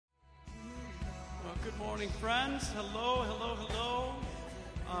Good morning, friends. Hello, hello, hello.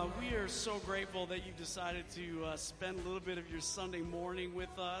 We are so grateful that you've decided to spend a little bit of your Sunday morning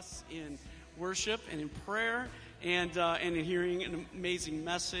with us in worship and in prayer and in hearing an amazing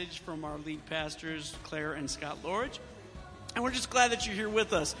message from our lead pastors, Claire and Scott Lorridge. And we're just glad that you're here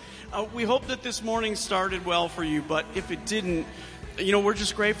with us. We hope that this morning started well for you, but if it didn't, we're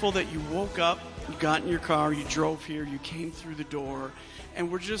just grateful that you woke up, you got in your car, you drove here, you came through the door, and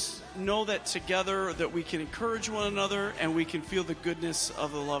we're just know that together that we can encourage one another and we can feel the goodness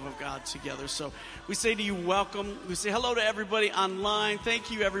of the love of God together. So we say to you, welcome. We say hello to everybody online. Thank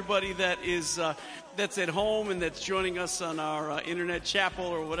you, everybody that is that's at home and that's joining us on our internet chapel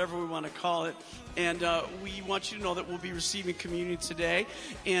or whatever we want to call it. And we want you to know that we'll be receiving communion today.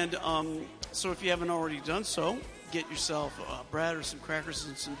 And so if you haven't already done so, get yourself bread or some crackers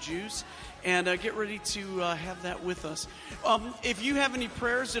and some juice. And get ready to have that with us. If you have any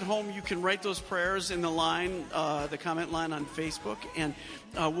prayers at home, you can write those prayers in the line, the comment line on Facebook, and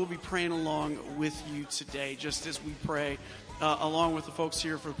we'll be praying along with you today, just as we pray along with the folks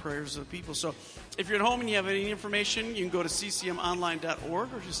here for prayers of the people. So if you're at home and you have any information, you can go to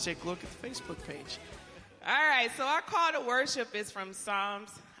ccmonline.org or just take a look at the Facebook page. All right, so our call to worship is from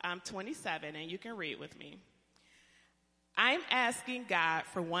Psalms 27, and you can read with me. I'm asking God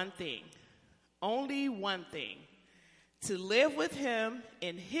for one thing. Only one thing, to live with him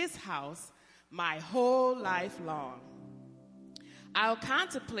in his house my whole life long. I'll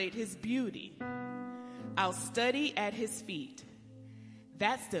contemplate his beauty. I'll study at his feet.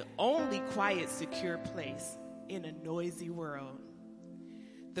 That's the only quiet, secure place in a noisy world.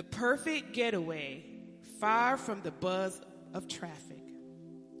 The perfect getaway, far from the buzz of traffic.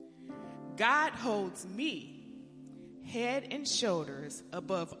 God holds me head and shoulders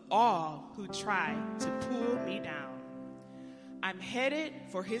above all who try to pull me down. I'm headed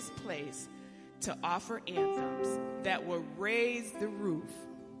for his place to offer anthems that will raise the roof.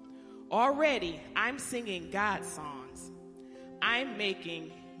 Already, I'm singing God songs. I'm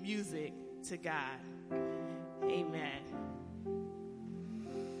making music to God. Amen.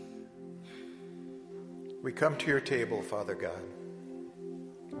 We come to your table, Father God,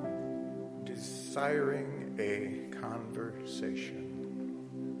 desiring a conversation.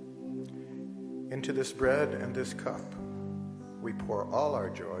 Into this bread and this cup, we pour all our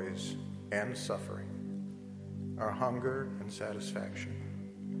joys and suffering, our hunger and satisfaction,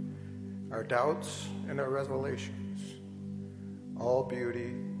 our doubts and our revelations, all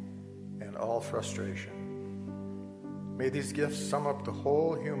beauty and all frustration. May these gifts sum up the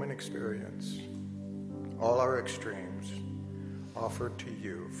whole human experience, all our extremes, offered to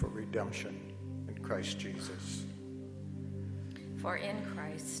you for redemption in Christ Jesus. For in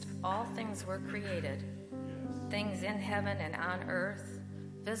Christ all things were created, things in heaven and on earth,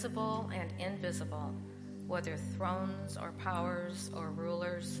 visible and invisible, whether thrones or powers or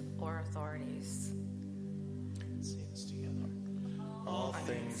rulers or authorities. Say this together. All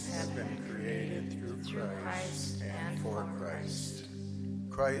things have been created through Christ and for Christ.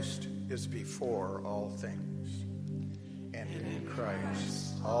 Christ is before all things, and in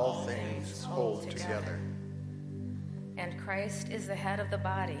Christ all things hold together. And Christ is the head of the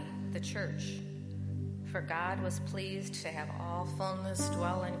body, the church. For God was pleased to have all fullness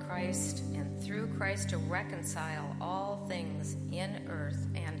dwell in Christ, and through Christ to reconcile all things in earth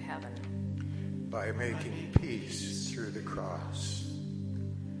and heaven, by making peace through the cross.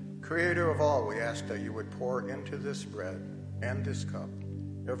 Creator of all, we ask that you would pour into this bread and this cup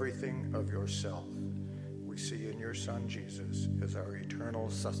everything of yourself we see in your Son Jesus as our eternal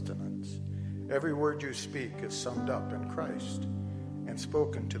sustenance. Every word you speak is summed up in Christ and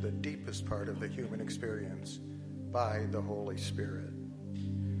spoken to the deepest part of the human experience by the Holy Spirit.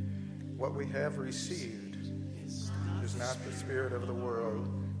 What we have received is not the spirit of the world,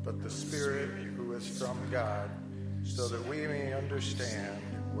 but the Spirit who is from God, so that we may understand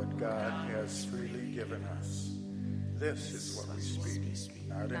what God has freely given us. This is what we speak,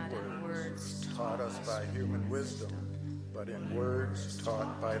 not in words taught us by human wisdom, but in words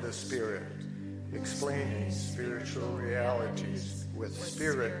taught by the Spirit, explaining spiritual realities with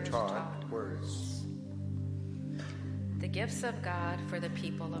Spirit-taught words. The gifts of God for the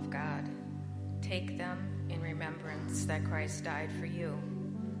people of God. Take them in remembrance that Christ died for you,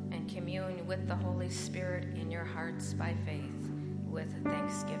 and commune with the Holy Spirit in your hearts by faith with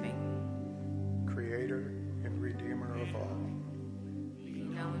thanksgiving. Creator and Redeemer of all, be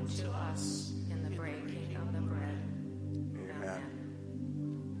known to us in the breaking of the bread. Amen.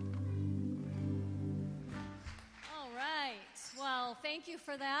 All right. Well, thank you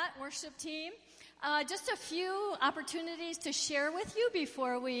for that, worship team. Just a few opportunities to share with you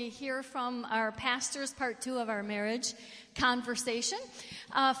before we hear from our pastors, part 2 of our marriage conversation.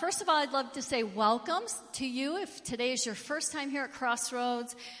 First of all, I'd love to say welcome to you. If today is your first time here at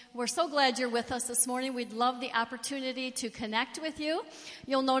Crossroads, we're so glad you're with us this morning. We'd love the opportunity to connect with you.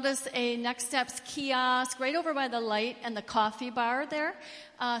 You'll notice a Next Steps kiosk right over by the light and the coffee bar there.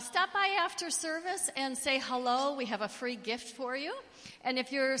 Stop by after service and say hello. We have a free gift for you. And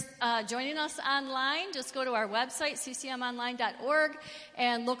if you're joining us online, just go to our website, ccmonline.org,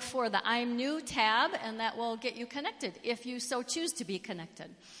 and look for the I'm New tab, and that will get you connected if you so choose to be connected.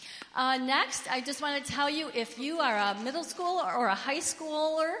 Next, I just want to tell you, if you are a middle schooler or a high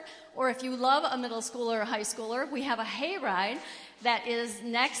schooler, or if you love a middle schooler or a high schooler, we have a hayride that is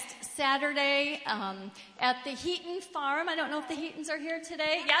next Saturday at the Heaton Farm. I don't know if the Heatons are here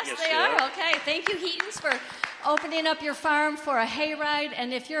today. Yes, they are. Okay, thank you, Heatons, for opening up your farm for a hayride.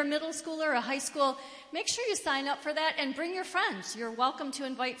 And if you're a middle schooler or a high school, make sure you sign up for that and bring your friends. You're welcome to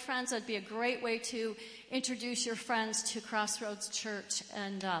invite friends. That'd be a great way to introduce your friends to Crossroads Church.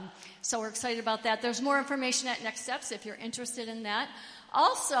 And so we're excited about that. There's more information at Next Steps if you're interested in that.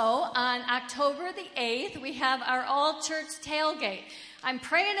 Also, on October the 8th, we have our all-church tailgate. I'm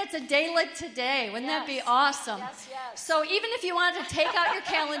praying it's a day like today. Wouldn't that be awesome? Yes, yes. So even if you want to take out your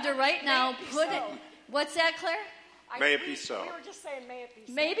calendar right now, put it... What's that, Claire? May it be so. We were just saying, may it be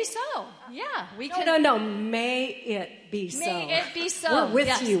so. Maybe so. Yeah, we can. No. May it be so. May it be so. We're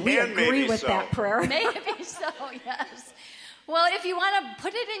with you. We And agree maybe with so. that prayer. May it be so. Yes. Well, if you want to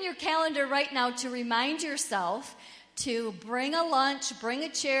put it in your calendar right now to remind yourself to bring a lunch, bring a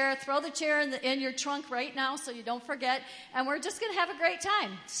chair, throw the chair in your trunk right now so you don't forget, and we're just going to have a great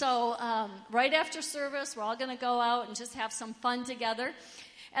time. So right after service, we're all going to go out and just have some fun together.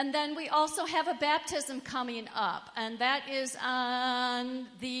 And then we also have a baptism coming up, and that is on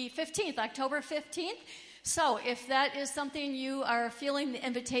the 15th, October 15th. So if that is something you are feeling the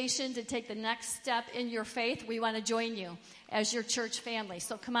invitation to take the next step in your faith, we want to join you as your church family.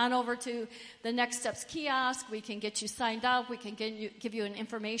 So come on over to the Next Steps kiosk. We can get you signed up. We can give you an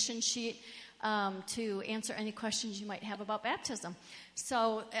information sheet to answer any questions you might have about baptism.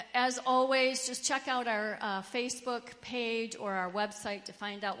 So as always, just check out our Facebook page or our website to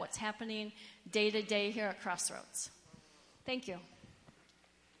find out what's happening day to day here at Crossroads. Thank you.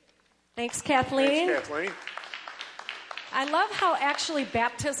 Thanks, Kathleen. Thanks, Kathleen. I love how actually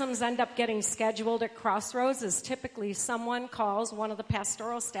baptisms end up getting scheduled at Crossroads. Is typically someone calls one of the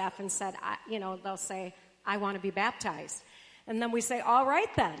pastoral staff and said, they'll say, I want to be baptized. And then we say, all right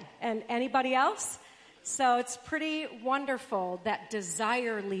then. And anybody else? So it's pretty wonderful that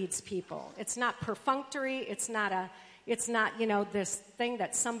desire leads people. It's not perfunctory. It's not this thing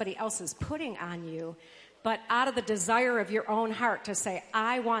that somebody else is putting on you, but out of the desire of your own heart to say,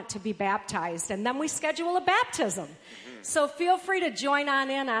 I want to be baptized. And then we schedule a baptism. Mm-hmm. So feel free to join on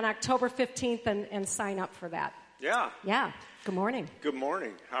in on October 15th and sign up for that. Yeah. Yeah. Good morning. Good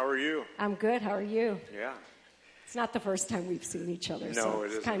morning. How are you? I'm good. How are you? Yeah. It's not the first time we've seen each other, No, so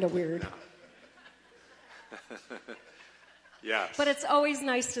it's kind of weird. No. Yes. But it's always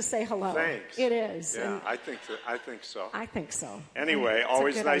nice to say hello. Thanks. It is. Yeah, And I think so. I think so. Anyway, It's a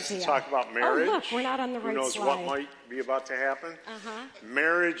always good nice idea. to talk about marriage. Oh, look, we're not on the right Who knows slide. what might be about to happen? Uh-huh.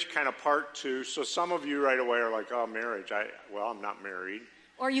 Marriage, kind of part 2. So some of you right away are like, oh, marriage. I'm not married.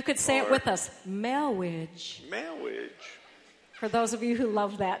 Or you could say it with us, marriage. Marriage. For those of you who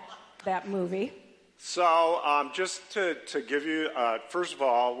love that movie. So just to give you, first of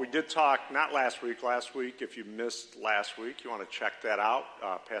all, we did talk, not last week. Last week, if you missed last week, you want to check that out.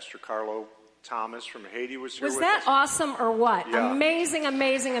 Pastor Carlo Thomas from Haiti was here with us. Was that awesome or what? Yeah. Amazing,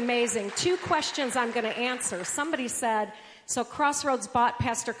 amazing, amazing. 2 questions I'm going to answer. Somebody said, so Crossroads bought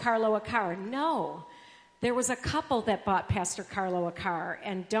Pastor Carlo a car. No. There was a couple that bought Pastor Carlo a car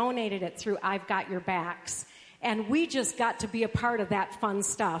and donated it through I've Got Your Backs. And we just got to be a part of that fun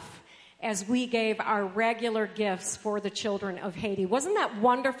stuff as we gave our regular gifts for the children of Haiti. Wasn't that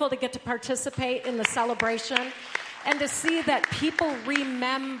wonderful to get to participate in the celebration and to see that people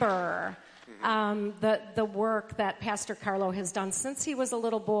remember the work that Pastor Carlo has done since he was a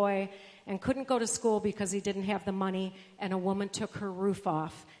little boy and couldn't go to school because he didn't have the money, and a woman took her roof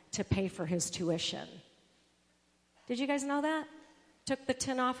off to pay for his tuition. Did you guys know that? Took the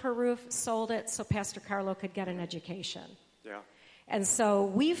tin off her roof, sold it so Pastor Carlo could get an education. Yeah. And so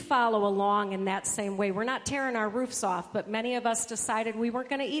we follow along in that same way. We're not tearing our roofs off, but many of us decided we weren't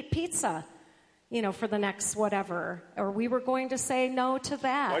going to eat pizza, for the next whatever, or we were going to say no to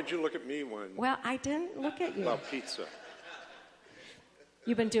that. Why'd you look at me when? Well, I didn't look at you. About pizza.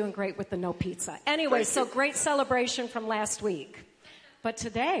 You've been doing great with the no pizza. Anyway, so great celebration from last week. But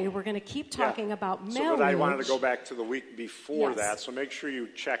today, we're going to keep talking about marriage. But I wanted to go back to the week before Yes. that, so make sure you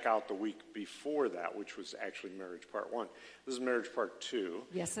check out the week before that, which was actually marriage part 1. This is marriage part 2.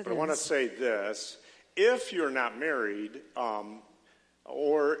 Yes, it But I want to is. say this. If you're not married,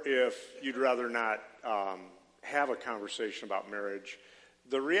 or if you'd rather not have a conversation about marriage,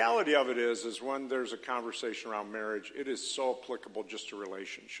 the reality of it is when there's a conversation around marriage, it is so applicable just to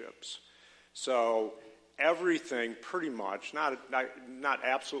relationships. So everything, pretty much, not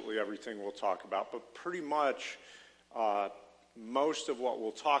absolutely everything we'll talk about, but pretty much most of what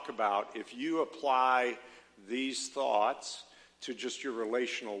we'll talk about, if you apply these thoughts to just your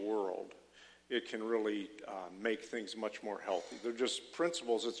relational world, it can really make things much more healthy. They're just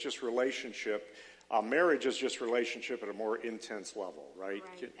principles. It's just relationship. Marriage is just relationship at a more intense level, right?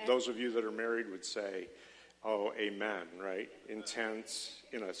 Those of you that are married would say, oh, amen, right? Intense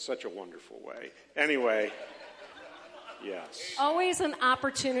in such a wonderful way. Anyway, yes. Always an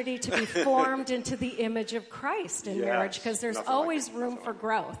opportunity to be formed into the image of Christ in Yes. marriage, because there's Nothing always like it. room Nothing for like it.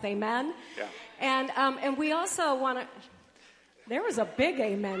 growth. Amen? Yeah. And we also want to... There was a big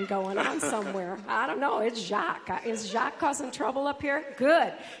amen going on somewhere. I don't know. It's Jacques. Is Jacques causing trouble up here?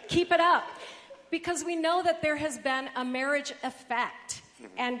 Good. Keep it up. Because we know that there has been a marriage effect.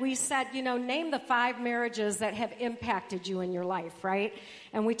 And we said, name the 5 marriages that have impacted you in your life, right?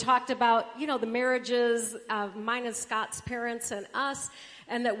 And we talked about, the marriages of mine and Scott's parents and us,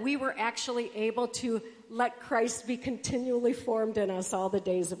 and that we were actually able to let Christ be continually formed in us all the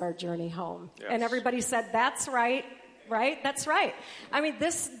days of our journey home. Yes. And everybody said, that's right, right? That's right. I mean,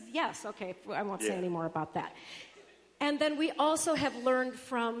 yes, okay, I won't say any more about that. And then we also have learned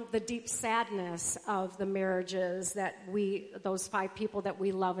from the deep sadness of the marriages that those 5 people that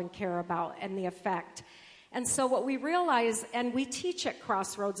we love and care about, and the effect. And so what we realize, and we teach at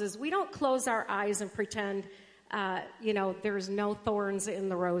Crossroads, is we don't close our eyes and pretend, there's no thorns in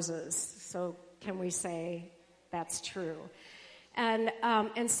the roses. So can we say that's true? And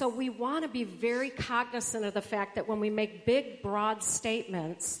so we want to be very cognizant of the fact that when we make big, broad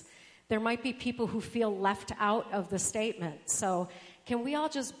statements, there might be people who feel left out of the statement. So can we all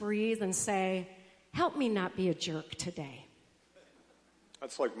just breathe and say, help me not be a jerk today?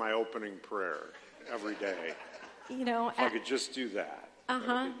 That's like my opening prayer every day. If I could just do that. That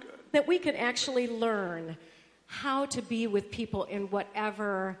would be good. That we can actually learn how to be with people in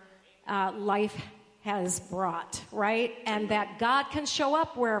whatever life has brought, right? And that God can show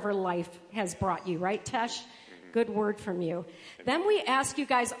up wherever life has brought you, right, Tesh? Good word from you. Then we ask you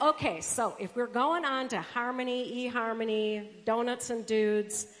guys, okay, so if we're going on to Harmony, eHarmony, Donuts and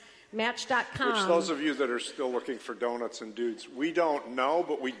Dudes, Match.com. Which those of you that are still looking for donuts and dudes, we don't know,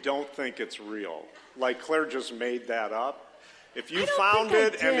 but we don't think it's real. Like Claire just made that up. If you found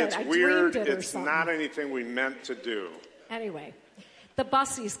it and it's weird, it's not anything we meant to do. Anyway, the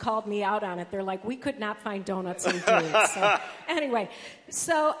bussies called me out on it. They're like, we could not find donuts and dudes. So, anyway, just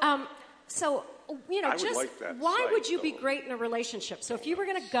like that why site, would you be though. great in a relationship? So if you were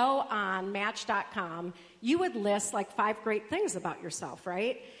going to go on Match.com, you would list like 5 great things about yourself,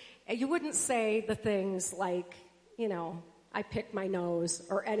 right? And you wouldn't say the things like, I pick my nose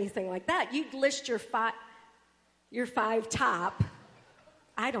or anything like that. You'd list your 5 top.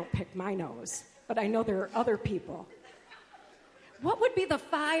 I don't pick my nose, but I know there are other people. What would be the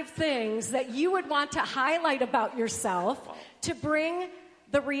 5 things that you would want to highlight about yourself to bring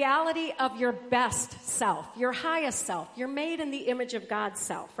the reality of your best self, your highest self? You're made in the image of God's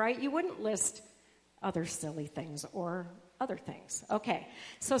self, right? You wouldn't list other silly things or other things. Okay,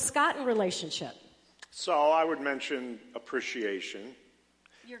 so Scott in relationship. So I would mention appreciation.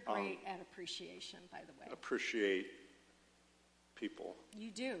 You're great at appreciation, by the way. Appreciate people.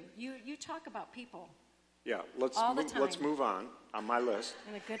 You do. You talk about people. Yeah, All the time. let's move on my list.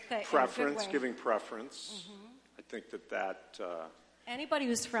 In a good thing. Preference, giving preference. Mm-hmm. I think that Anybody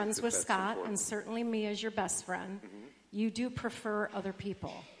who's friends with that's Scott, important. and certainly me as your best friend, you do prefer other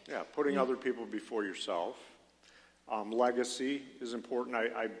people. yeah, putting other people before yourself. Legacy is important.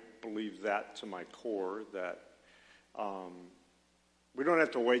 I believe that to my core, that we don't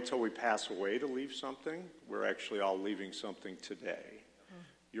have to wait till we pass away to leave something. We're actually all leaving something today.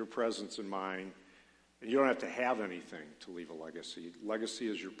 Your presence and mine. And you don't have to have anything to leave a legacy. Legacy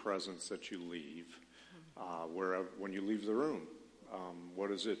is your presence that you leave. When you leave the room,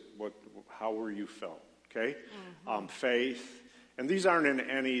 what is it? How were you felt? Okay, faith, and these aren't in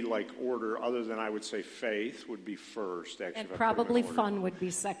any order other than I would say faith would be first. Actually, And probably fun would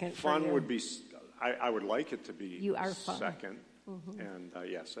be second. Fun for you. would be. I would like it to be. You are fun. Second, and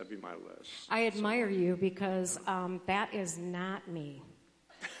yes, that'd be my list. I admire you because that is not me.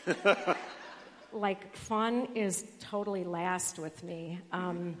 like fun is totally last with me.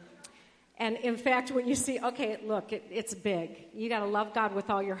 And in fact, when you see, okay, look, it's big. You got to love God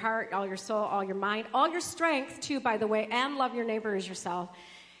with all your heart, all your soul, all your mind, all your strength, too, by the way, and love your neighbor as yourself.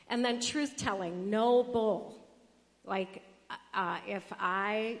 And then truth-telling, no bull. Like, if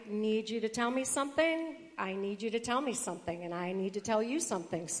I need you to tell me something, I need you to tell me something, and I need to tell you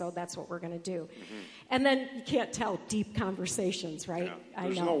something, so that's what we're going to do. Mm-hmm. And then you can't tell deep conversations, right? Yeah.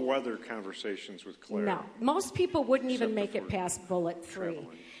 There's no weather conversations with Claire. No. Most people wouldn't even make it past bullet 3.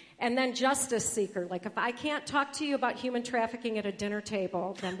 Traveling. And then justice seeker. Like, if I can't talk to you about human trafficking at a dinner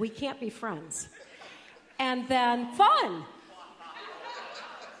table, then we can't be friends. And then fun.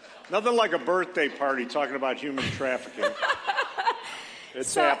 Nothing like a birthday party talking about human trafficking. It's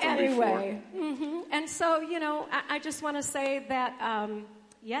so happened anyway, before. Mm-hmm. And so, I just want to say that,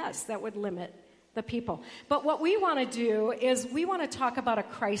 yes, that would limit the people. But what we want to do is we want to talk about a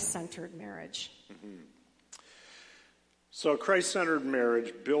Christ-centered marriage. Mm-hmm. So Christ-centered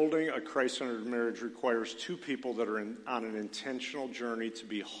marriage, building a Christ-centered marriage requires two people that are on an intentional journey to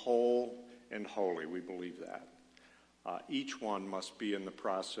be whole and holy. We believe that. Each one must be in the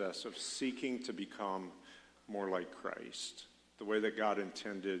process of seeking to become more like Christ, the way that God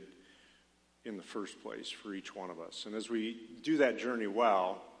intended in the first place for each one of us. And as we do that journey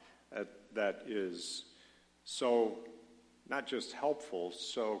well, that is so not just helpful,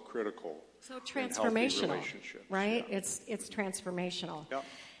 so critical. So transformational, right? Yeah. It's transformational. Yep.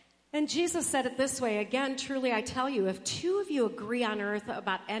 And Jesus said it this way, again, truly I tell you, if 2 of you agree on earth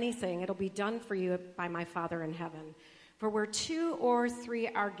about anything, it'll be done for you by my Father in heaven. For where 2 or 3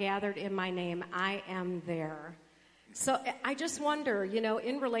 are gathered in my name, I am there. So I just wonder,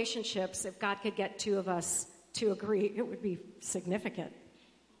 in relationships, if God could get 2 of us to agree, it would be significant.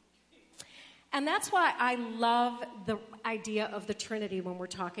 And that's why I love the idea of the Trinity when we're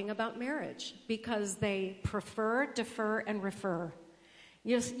talking about marriage, because they prefer, defer, and refer.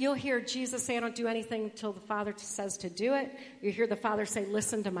 You'll hear Jesus say, I don't do anything until the Father says to do it. You hear the Father say,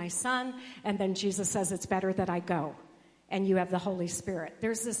 listen to my Son. And then Jesus says, it's better that I go. And you have the Holy Spirit.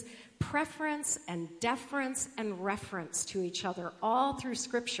 There's this preference and deference and reference to each other all through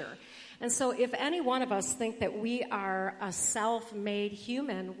Scripture. And so if any one of us think that we are a self-made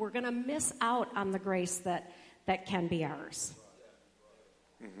human, we're going to miss out on the grace that can be ours.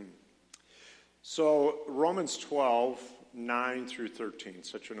 Mm-hmm. So Romans 12, 9 through 13,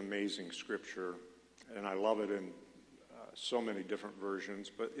 such an amazing scripture. And I love it in so many different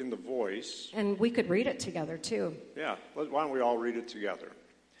versions, but in the Voice. And we could read it together, too. Yeah, why don't we all read it together?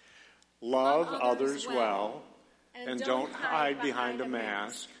 Love others well, and don't hide behind a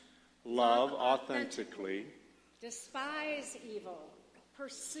mask. Love authentically. Despise evil.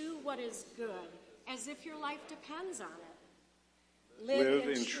 Pursue what is good, as if your life depends on it. Live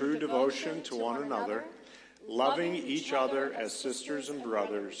in true devotion to one another, loving each other as sisters and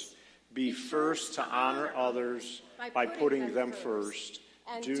brothers. Be first to honor others by putting them first.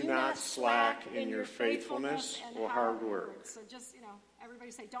 Do not slack in your faithfulness or hard work. So just,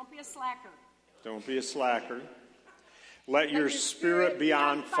 everybody say, don't be a slacker. Don't be a slacker. Let your spirit be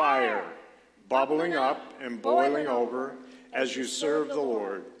on fire, bubbling up and boiling over as you serve the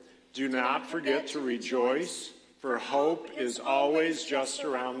Lord. Do not forget to rejoice, for hope is always just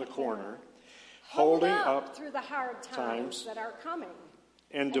around the corner. Holding up through the hard times that are coming.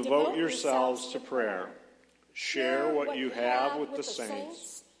 And devote yourselves to prayer. Share what you have with the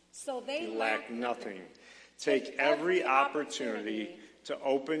saints, so they lack nothing. Take every opportunity to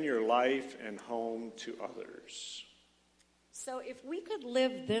open your life and home to others. So if we could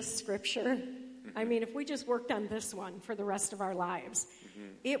live this scripture, if we just worked on this one for the rest of our lives,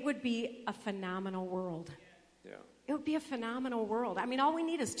 it would be a phenomenal world. Yeah. It would be a phenomenal world. All we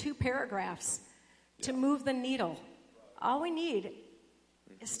need is 2 paragraphs to move the needle. All we need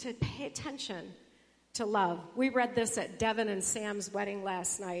is to pay attention to love. We read this at Devin and Sam's wedding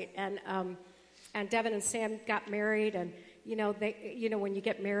last night, and Devin and Sam got married, and when you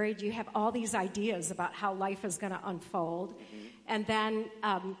get married, you have all these ideas about how life is going to unfold, and then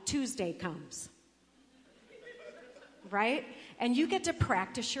Tuesday comes, right? And you get to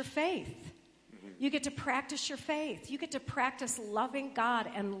practice your faith. You get to practice your faith. You get to practice loving God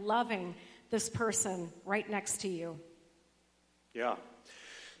and loving this person right next to you. Yeah.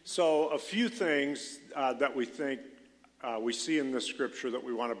 So a few things that we think we see in this scripture that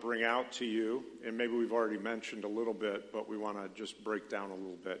we want to bring out to you, and maybe we've already mentioned a little bit, but we want to just break down a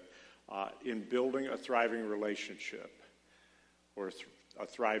little bit. In building a thriving relationship or a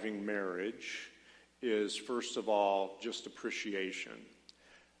thriving marriage is, first of all, just appreciation.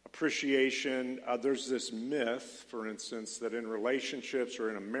 Appreciation, there's this myth, for instance, that in relationships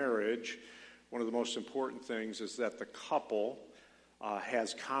or in a marriage, one of the most important things is that the couple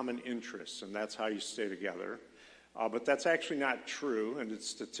has common interests, and that's how you stay together. But that's actually not true, and it's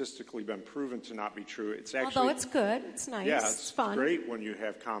statistically been proven to not be true. It's actually, although it's good, it's nice, yeah, it's fun. Great when you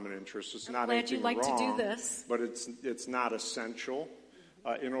have common interests. It's I'm not glad anything you like wrong, to do this. but it's not essential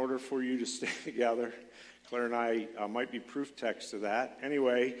in order for you to stay together. Claire and I might be proof text to that.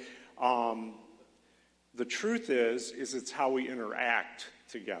 Anyway, the truth is it's how we interact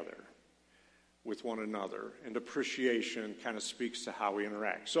together with one another, and appreciation kind of speaks to how we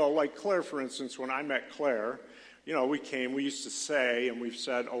interact. So like Claire, for instance, when I met Claire, we used to say, and we've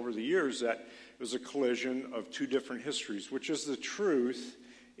said over the years, that it was a collision of two different histories, which is the truth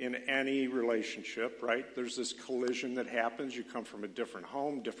in any relationship, right? There's this collision that happens. You come from a different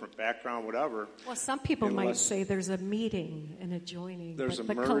home, different background, whatever. Well, some people might say there's a meeting and a joining, there's a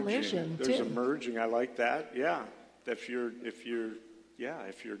merging. Collision, there's too. a merging. I like that. Yeah, if you're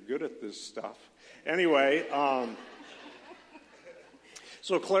good at this stuff. Anyway,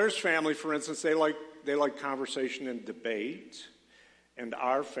 so Claire's family, for instance, they like conversation and debate. And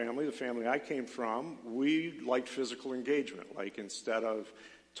our family, the family I came from, we liked physical engagement. Like, instead of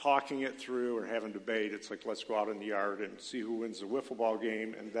talking it through or having debate, it's like, let's go out in the yard and see who wins the wiffle ball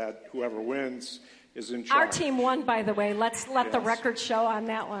game, and that whoever wins is in charge. Our team won, by the way. Let's let the record show on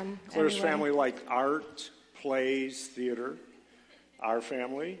that one. Claire's family liked art, plays, theater. Our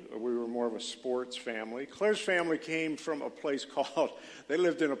family, we were more of a sports family. Claire's family came from they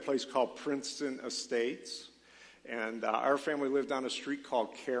lived in a place called Princeton Estates. And our family lived on a street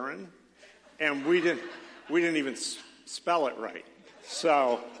called Karen. And we didn't even spell it right.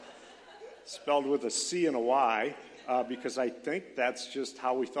 So, spelled with a C and a Y, because I think that's just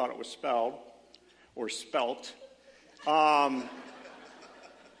how we thought it was spelled, or spelt.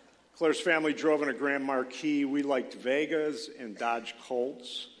 Claire's family drove in a Grand Marquis. We liked Vegas and Dodge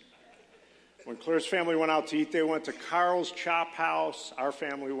Colts. When Claire's family went out to eat, they went to Carl's Chop House. Our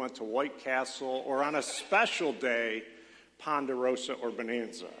family went to White Castle, or on a special day, Ponderosa or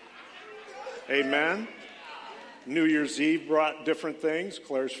Bonanza. Amen? New Year's Eve brought different things.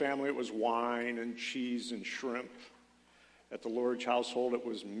 Claire's family, it was wine and cheese and shrimp. At the Lord's household, it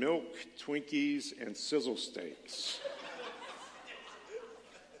was milk, Twinkies, and sizzle steaks.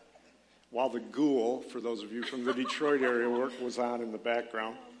 While the Ghoul, for those of you from the Detroit area, was on in the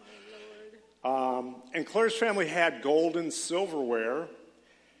background. And Claire's family had gold and silverware,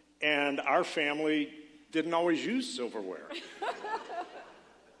 and our family didn't always use silverware.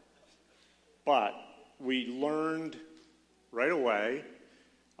 But we learned right away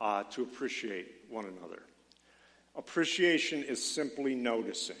to appreciate one another. Appreciation is simply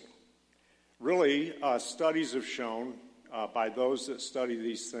noticing. Really, studies have shown by those that study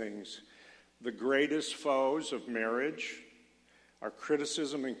these things, the greatest foes of marriage are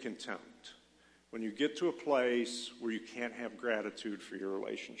criticism and contempt. When you get to a place where you can't have gratitude for your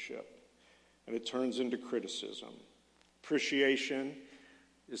relationship, and it turns into criticism. Appreciation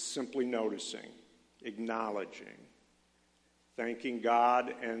is simply noticing, acknowledging, thanking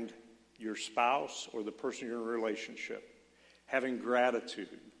God and your spouse or the person you're in a relationship, having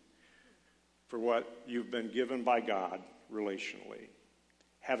gratitude for what you've been given by God relationally,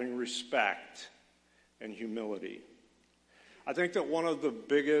 having respect and humility. I think that one of the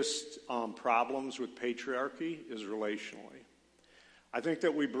biggest problems with patriarchy is relationally. I think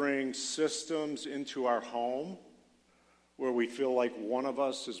that we bring systems into our home where we feel like one of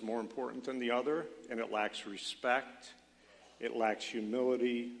us is more important than the other, and it lacks respect, it lacks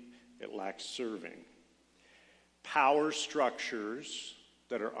humility, it lacks serving. Power structures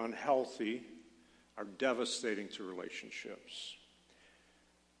that are unhealthy are devastating to relationships.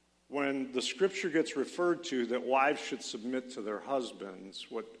 When the scripture gets referred to that wives should submit to their husbands,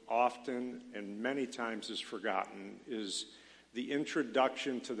 what often and many times is forgotten is the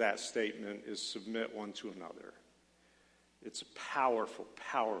introduction to that statement is submit one to another. It's a powerful,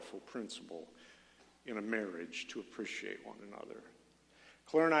 powerful principle in a marriage to appreciate one another.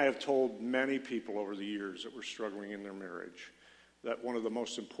 Claire and I have told many people over the years that were struggling in their marriage that one of the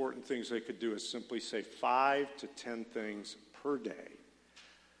most important things they could do is simply say 5 to 10 things per day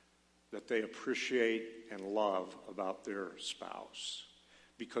that they appreciate and love about their spouse.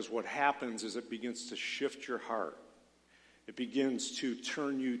 Because what happens is it begins to shift your heart. It begins to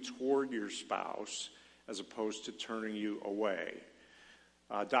turn you toward your spouse as opposed to turning you away.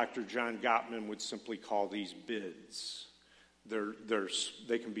 Dr. John Gottman would simply call these bids.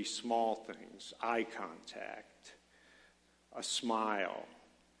 They can be small things, eye contact, a smile.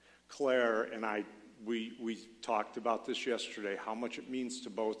 Claire and I, we talked about this yesterday, how much it means to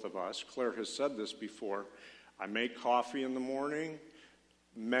both of us. Claire has said this before. I make coffee in the morning.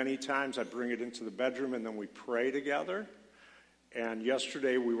 Many times I bring it into the bedroom and then we pray together. And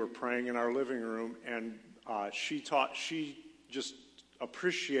yesterday we were praying in our living room, and she just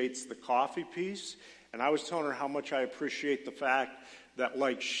appreciates the coffee piece. And I was telling her how much I appreciate the fact that,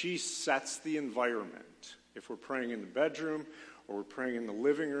 like, she sets the environment. If we're praying in the bedroom or we're praying in the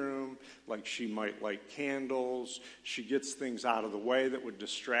living room, like, she might light candles. She gets things out of the way that would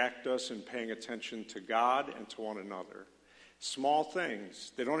distract us in paying attention to God and to one another. Small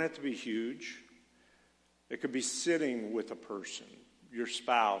things. They don't have to be huge. It could be sitting with a person, your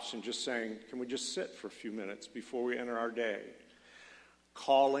spouse, and just saying, can we just sit for a few minutes before we enter our day?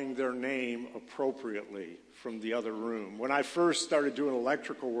 Calling their name appropriately from the other room. When I first started doing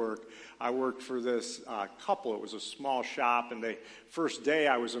electrical work, I worked for this couple. It was a small shop, and the first day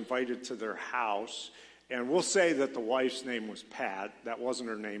I was invited to their house. And we'll say that the wife's name was Pat. That wasn't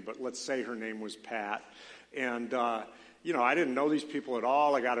her name, but let's say her name was Pat. And, I didn't know these people at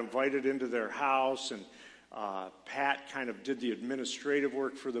all. I got invited into their house, and Pat kind of did the administrative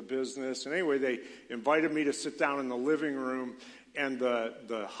work for the business. And anyway, they invited me to sit down in the living room, and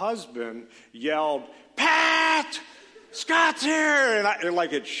the husband yelled, "Pat, Scott's here!" And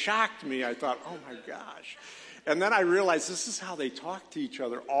it shocked me. I thought, oh my gosh. And then I realized this is how they talk to each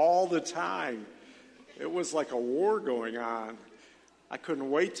other all the time. It was like a war going on. I couldn't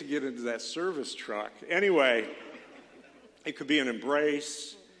wait to get into that service truck. Anyway, it could be an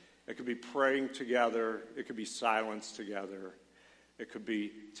embrace. It could be praying together. It could be silence together. It could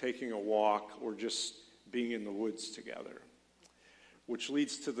be taking a walk or just being in the woods together. Which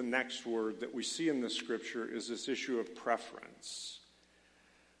leads to the next word that we see in the scripture is this issue of preference.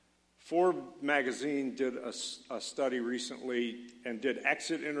 Forbes magazine did a study recently and did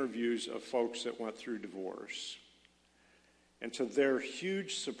exit interviews of folks that went through divorce. And to their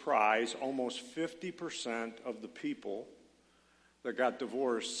huge surprise, almost 50% of the people that got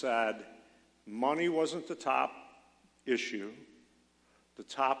divorced said money wasn't the top issue. The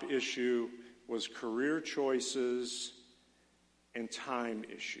top issue was career choices and time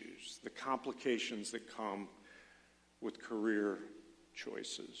issues, the complications that come with career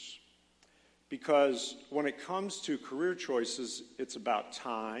choices. Because when it comes to career choices, it's about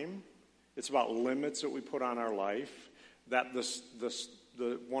time, it's about limits that we put on our life, that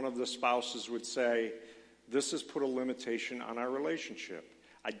one of the spouses would say, this has put a limitation on our relationship.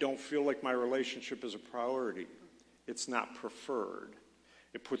 I don't feel like my relationship is a priority. It's not preferred.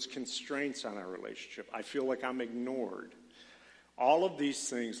 It puts constraints on our relationship. I feel like I'm ignored. All of these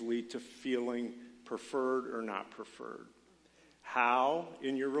things lead to feeling preferred or not preferred. How,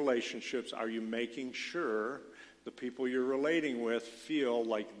 in your relationships, are you making sure the people you're relating with feel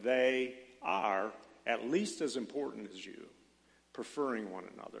like they are at least as important as you, preferring one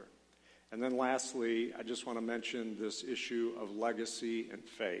another? And then lastly, I just want to mention this issue of legacy and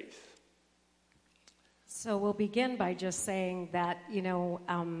faith. So we'll begin by just saying that,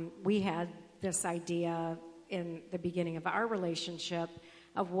 we had this idea in the beginning of our relationship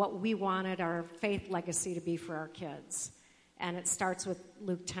of what we wanted our faith legacy to be for our kids. And it starts with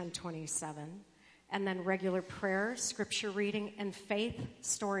Luke 10:27. And then regular prayer, scripture reading, and faith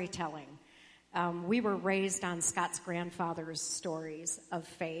storytelling. We were raised on Scott's grandfather's stories of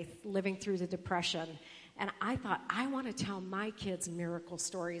faith, living through the Depression. And I thought, I want to tell my kids miracle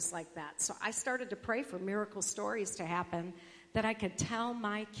stories like that. So I started to pray for miracle stories to happen that I could tell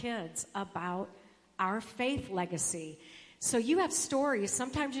my kids about our faith legacy. So you have stories.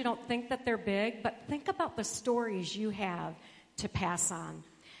 Sometimes you don't think that they're big, but think about the stories you have to pass on.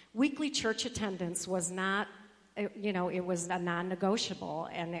 Weekly church attendance was not, it was a non-negotiable.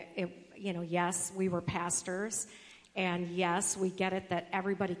 And yes, we were pastors, and yes, we get it that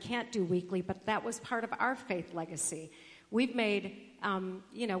everybody can't do weekly, but that was part of our faith legacy. We've made,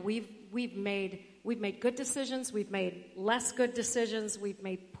 we've made good decisions, we've made less good decisions, we've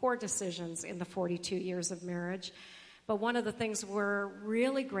made poor decisions in the 42 years of marriage. But one of the things we're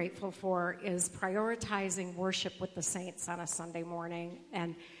really grateful for is prioritizing worship with the saints on a Sunday morning.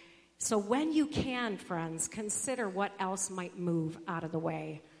 And so when you can, friends, consider what else might move out of the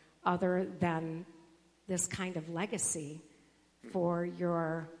way other than this kind of legacy for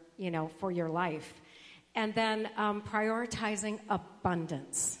your life. And then prioritizing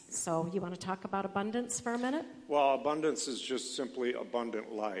abundance. So you want to talk about abundance for a minute? Well, abundance is just simply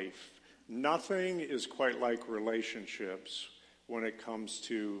abundant life. Nothing is quite like relationships when it comes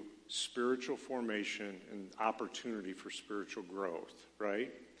to spiritual formation and opportunity for spiritual growth,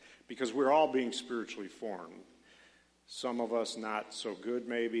 right? Because we're all being spiritually formed. Some of us not so good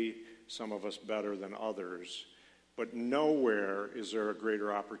maybe, some of us better than others. But nowhere is there a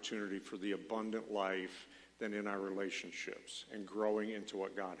greater opportunity for the abundant life than in our relationships and growing into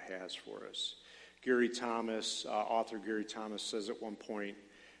what God has for us. Gary Thomas, author Gary Thomas, says at one point,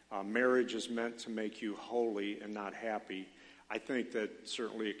 marriage is meant to make you holy and not happy. I think that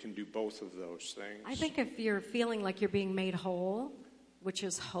certainly it can do both of those things. I think if you're feeling like you're being made whole, which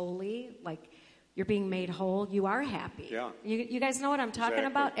is holy, like you're being made whole, you are happy. Yeah. You guys know what I'm talking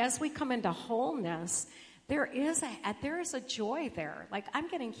Exactly. about? As we come into wholeness, there is a joy there. Like, I'm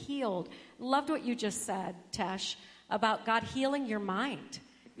getting healed. Loved what you just said, Tesh, about God healing your mind,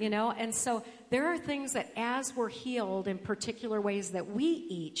 you know? And so there are things that as we're healed in particular ways that we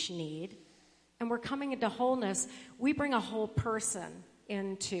each need, and we're coming into wholeness, we bring a whole person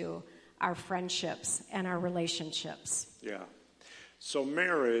into our friendships and our relationships. Yeah. So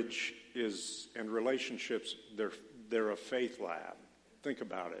marriage and relationships, they're a faith lab. Think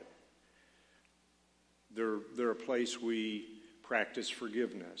about it. They're a place we practice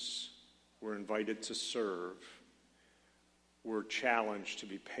forgiveness. We're invited to serve. We're challenged to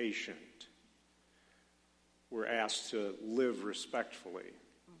be patient. We're asked to live respectfully,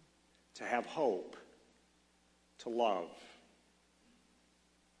 to have hope, to love,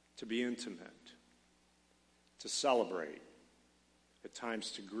 to be intimate, to celebrate, at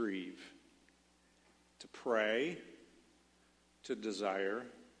times to grieve, to pray, to desire,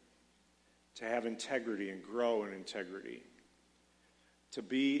 to have integrity and grow in integrity, to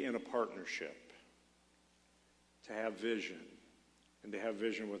be in a partnership, to have vision, and to have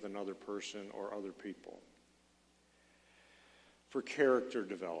vision with another person or other people. For character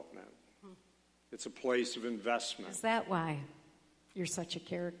development, it's a place of investment. Is that why you're such a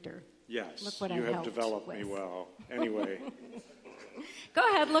character? Yes, Look what you I have helped developed me with. well. Anyway, Go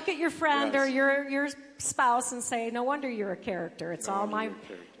ahead, look at your friend Yes. or your spouse and say, no wonder you're a character. It's No all wonder you're a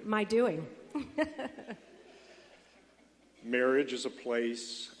character. my doing. marriage is a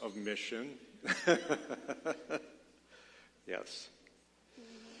place of mission. Yes.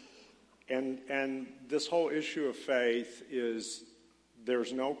 And this whole issue of faith is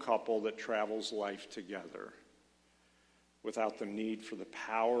there's no couple that travels life together without the need for the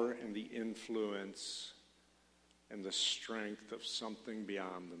power and the influence and the strength of something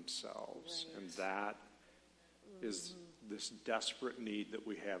beyond themselves. Right. And that is this desperate need that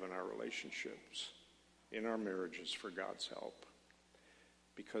we have in our relationships, in our marriages, for God's help.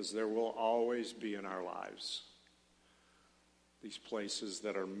 Because there will always be in our lives these places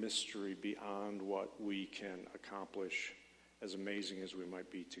that are mystery beyond what we can accomplish, as amazing as we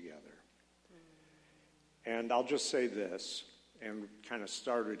might be together. And I'll just say this, and kind of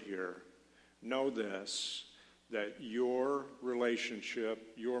started here. Know this, that your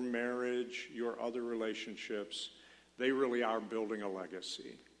relationship, your marriage, your other relationships, they really are building a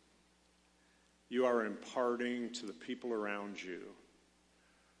legacy. You are imparting to the people around you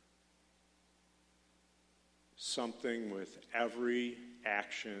something with every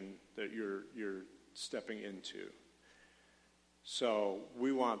action that you're stepping into. So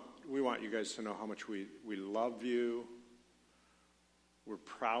we want you guys to know how much we love you. We're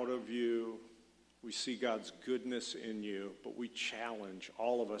proud of you. We see God's goodness in you, but we challenge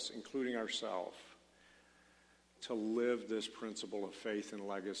all of us, including ourselves, to live this principle of faith and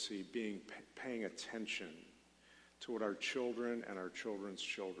legacy, paying attention to what our children and our children's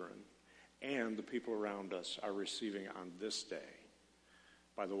children and the people around us are receiving on this day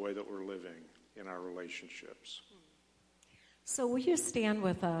by the way that we're living in our relationships. So will you stand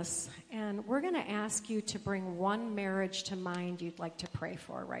with us? And we're going to ask you to bring one marriage to mind you'd like to pray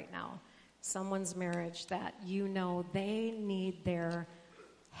for right now. Someone's marriage that you know they need their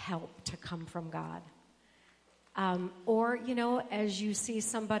help to come from God. Or, you know, as you see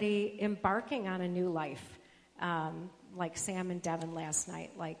somebody embarking on a new life, like Sam and Devin last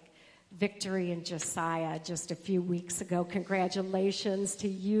night, like Victory and Josiah just a few weeks ago. Congratulations to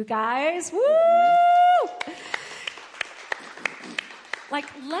you guys. Woo! Like,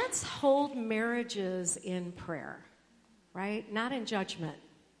 let's hold marriages in prayer, right? Not in judgment.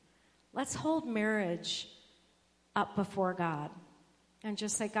 Let's hold marriage up before God and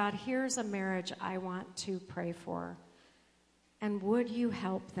just say, God, here's a marriage I want to pray for. And would you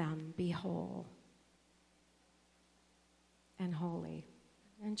help them be whole and holy?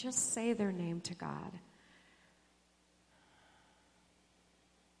 And just say their name to God.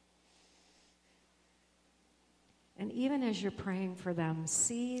 And even as you're praying for them,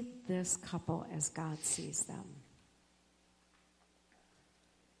 see this couple as God sees them.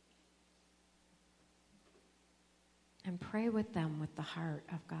 And pray with them with the heart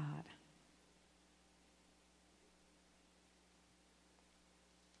of God.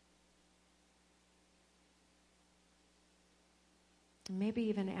 And maybe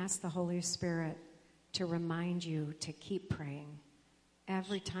even ask the Holy Spirit to remind you to keep praying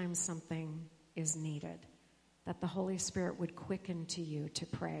every time something is needed, that the Holy Spirit would quicken to you to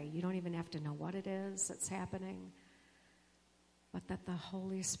pray. You don't even have to know what it is that's happening, but that the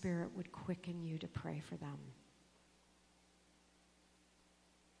Holy Spirit would quicken you to pray for them.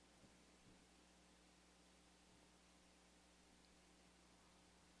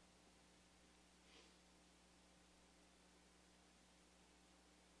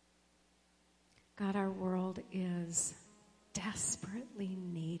 God, our world is desperately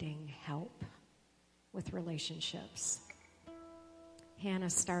needing help with relationships.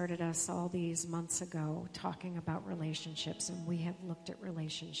 Hannah started us all these months ago talking about relationships, and we have looked at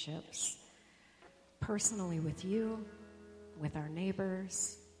relationships personally with you, with our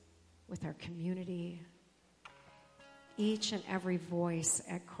neighbors, with our community. Each and every voice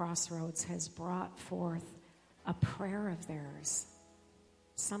at Crossroads has brought forth a prayer of theirs,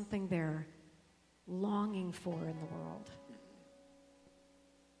 something they're longing for in the world.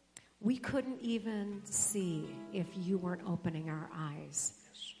 We couldn't even see if you weren't opening our eyes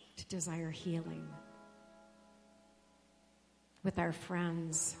to desire healing with our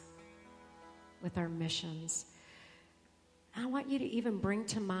friends, with our missions. I want you to even bring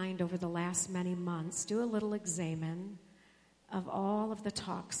to mind over the last many months, do a little examine of all of the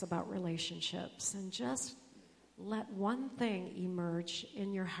talks about relationships, and just let one thing emerge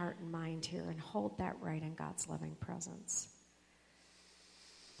in your heart and mind here, and hold that right in God's loving presence.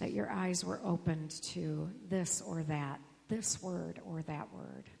 That your eyes were opened to this or that, this word or that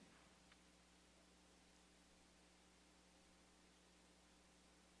word.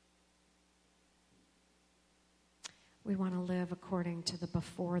 We want to live according to the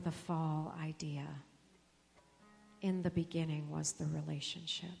before the fall idea. In the beginning was the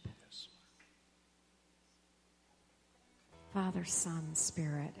relationship. Yes. Father, Son,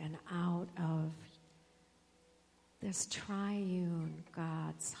 Spirit, and out of this triune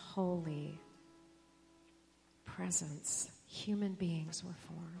God's holy presence, human beings were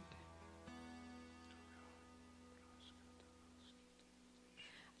formed.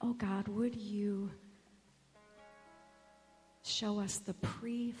 Oh God, would you show us the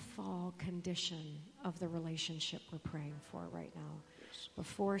pre-fall condition of the relationship we're praying for right now? Yes.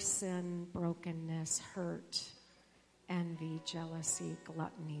 Before sin, brokenness, hurt, envy, jealousy,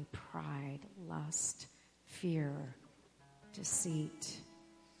 gluttony, pride, lust, fear, deceit,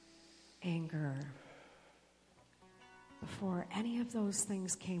 anger. Before any of those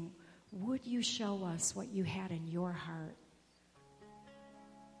things came, would you show us what you had in your heart?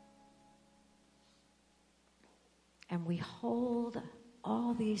 And we hold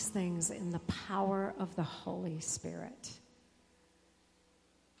all these things in the power of the Holy Spirit.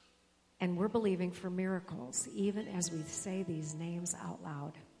 And we're believing for miracles, even as we say these names out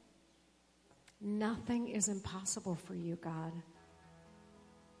loud. Nothing is impossible for you, God.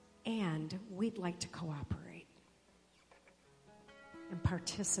 And we'd like to cooperate and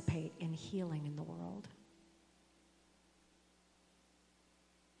participate in healing in the world.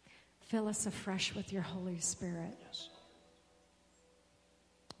 Fill us afresh with your Holy Spirit. Yes.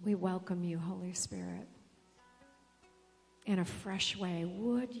 We welcome you, Holy Spirit. In a fresh way,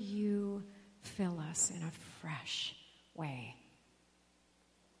 would you fill us in a fresh way?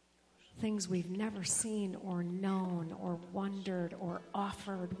 Things we've never seen or known or wondered or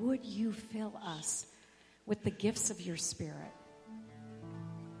offered, would you fill us with the gifts of your Spirit?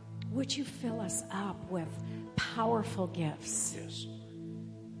 Would you fill us up with powerful gifts Yes.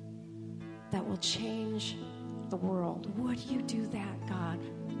 that will change the world? Would you do that, God,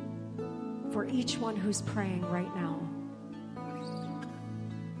 for each one who's praying right now?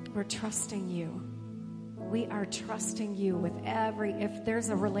 We're trusting you. We are trusting you with if there's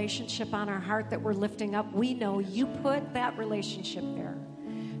a relationship on our heart that we're lifting up, we know you put that relationship there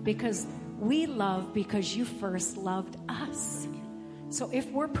because we love because you first loved us. So if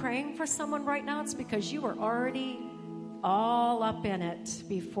we're praying for someone right now, it's because you were already all up in it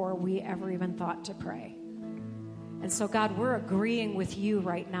before we ever even thought to pray. And so, God, we're agreeing with you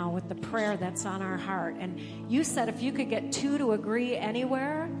right now with the prayer that's on our heart. And you said if you could get two to agree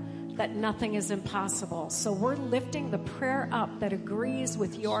anywhere, that nothing is impossible. So we're lifting the prayer up that agrees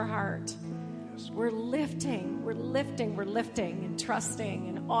with your heart. We're lifting, and trusting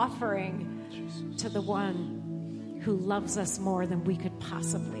and offering to the one who loves us more than we could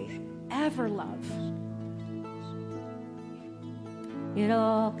possibly ever love. It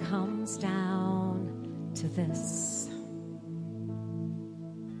all comes down to this.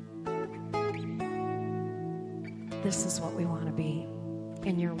 This is what we want to be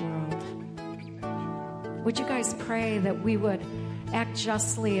in your world. Would you guys pray that we would act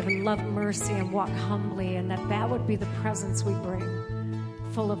justly and love mercy and walk humbly, and that would be the presence we bring,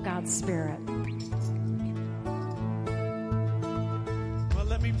 full of God's Spirit. Well,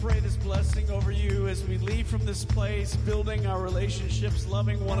 let me pray this blessing over you as we leave from this place, building our relationships,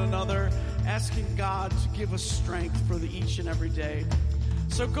 loving one another, asking God to give us strength for each and every day.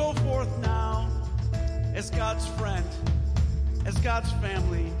 So go forth now as God's friend, as God's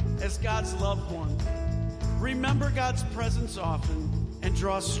family, as God's loved one. Remember God's presence often and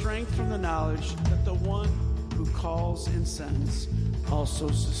draw strength from the knowledge that the one who calls and sends also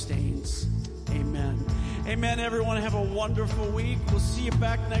sustains. Amen. Amen, everyone. Have a wonderful week. We'll see you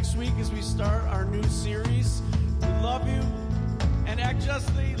back next week as we start our new series. We love you, and act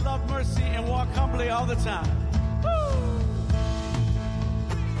justly, love mercy, and walk humbly all the time.